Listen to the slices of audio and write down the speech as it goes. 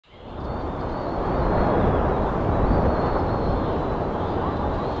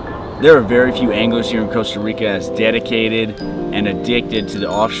There are very few anglers here in Costa Rica as dedicated and addicted to the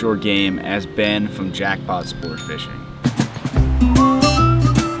offshore game as Ben from Jackpot Sport Fishing.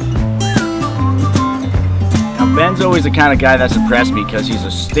 Now Ben's always the kind of guy that's impressed me because he's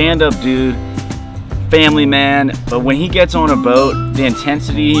a stand-up dude, family man, but when he gets on a boat, the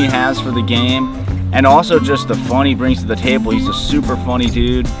intensity he has for the game and also just the fun he brings to the table. He's a super funny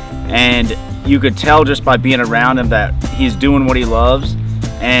dude, and you could tell just by being around him that he's doing what he loves,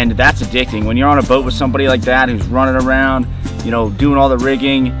 and that's addicting. When you're on a boat with somebody like that who's running around, you know, doing all the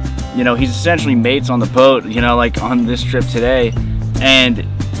rigging, you know, he's essentially mates on the boat, you know, like on this trip today, and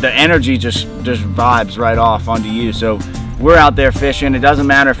the energy just vibes right off onto you. So we're out there fishing. It doesn't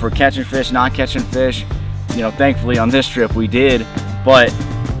matter if we're catching fish, not catching fish. You know, thankfully on this trip we did, but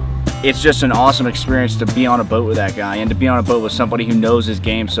it's just an awesome experience to be on a boat with that guy and to be on a boat with somebody who knows his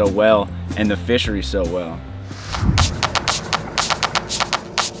game so well and the fishery so well.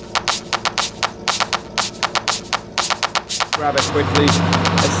 Grab it quickly.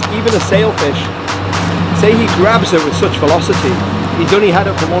 Even a sailfish, say he grabs it with such velocity, he's only had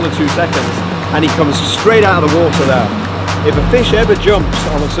it for 1 or 2 seconds and he comes straight out of the water there. If a fish ever jumps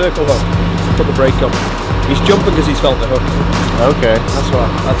on a circle hook, put the brake up. He's jumping because he's felt the hook. Okay.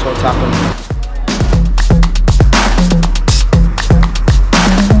 That's what's happened.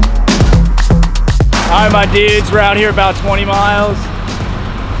 All right, my dudes, we're out here about 20 miles.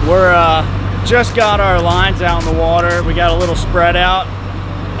 We're just got our lines out in the water. We got a little spread out,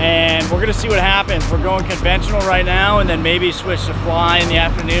 and we're gonna see what happens. We're going conventional right now, and then maybe switch to fly in the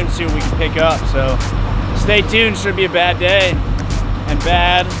afternoon, see what we can pick up. So stay tuned, should be a bad day, and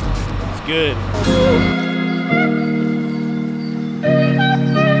bad is good.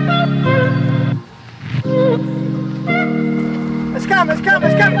 It's coming, it's coming,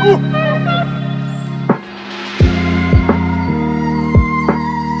 it's coming! Ooh.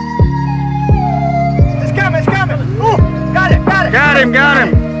 It's coming, it's coming! Ooh! Got it, got it! Got him, got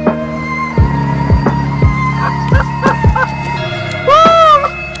him!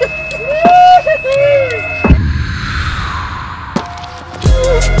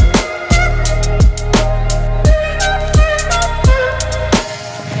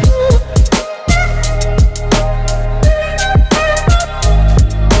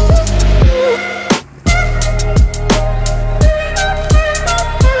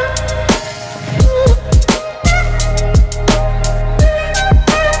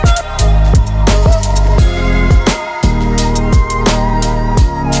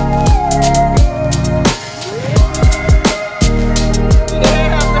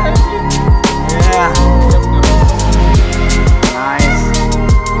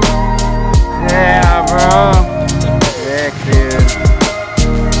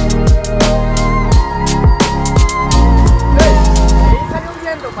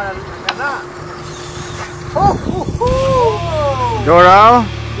 Dorado?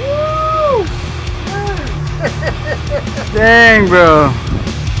 Dang, bro.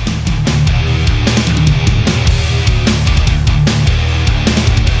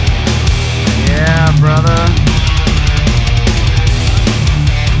 Yeah, brother.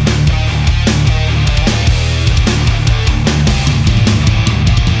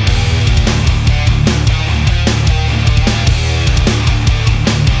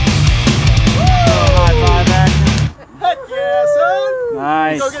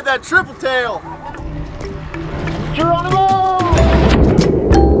 Nice. Go get that triple tail. Geronimo!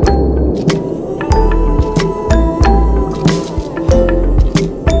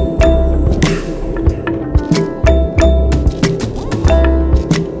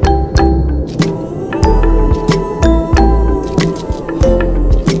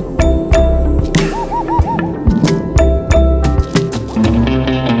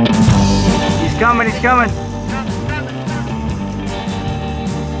 He's coming, he's coming.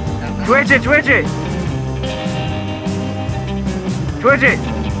 Twitch it, twitch it! Twitch it!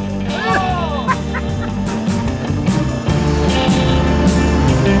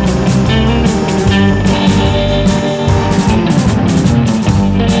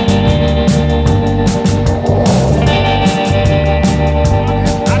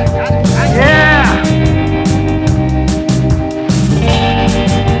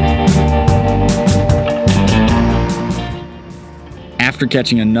 After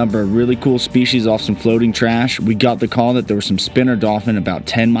catching a number of really cool species off some floating trash, we got the call that there was some spinner dolphin about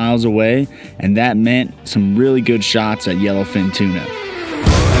 10 miles away, and that meant some really good shots at yellowfin tuna.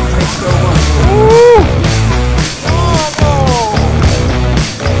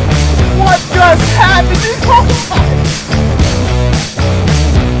 What just happened?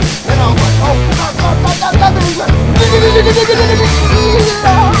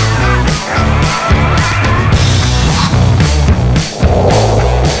 Oh,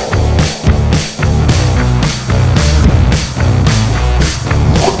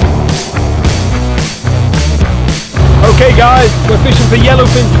 Okay guys, we're fishing for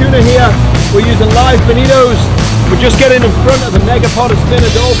yellowfin tuna here. We're using live bonitos. We're just getting in front of the megapod of spinner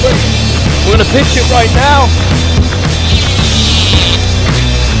dolphin. We're going to pitch it right now.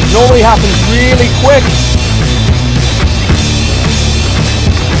 Normally happens really quick.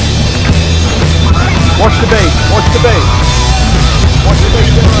 Watch the bait, watch the bait. Watch the bait,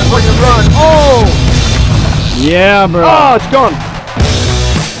 watch it run. Oh! Yeah, bro. Oh, it's gone.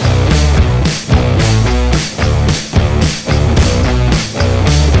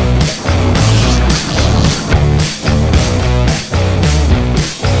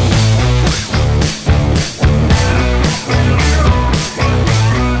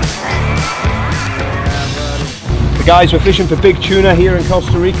 Guys, we're fishing for big tuna here in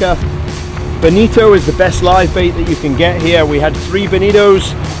Costa Rica. Bonito is the best live bait that you can get here. We had 3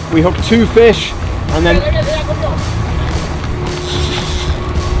 bonitos, we hooked 2 fish, and then...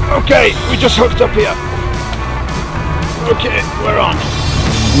 Okay, we just hooked up here. Okay, we're on.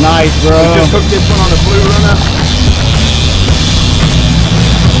 Nice, bro. We just hooked this one on a blue runner.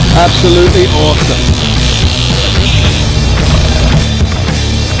 Absolutely awesome.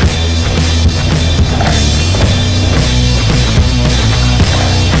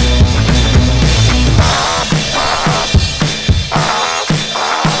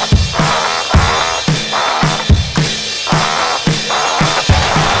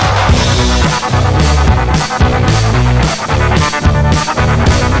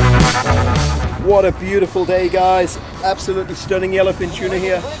 What a beautiful day, guys. Absolutely stunning yellowfin tuna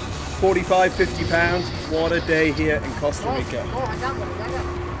here. 45, 50 pounds. What a day here in Costa Rica.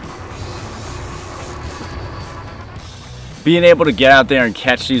 Being able to get out there and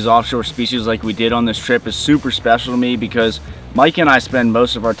catch these offshore species like we did on this trip is super special to me because Mike and I spend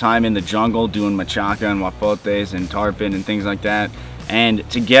most of our time in the jungle doing machaca and wapotes and tarpon and things like that. And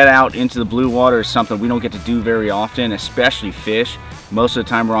to get out into the blue water is something we don't get to do very often, especially fish. Most of the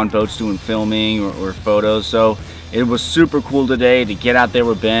time we're on boats doing filming or photos. So it was super cool today to get out there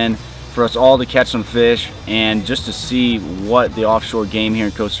with Ben, for us all to catch some fish and just to see what the offshore game here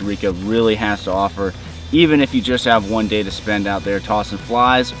in Costa Rica really has to offer, even if you just have one day to spend out there tossing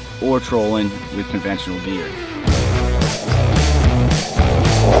flies or trolling with conventional gear.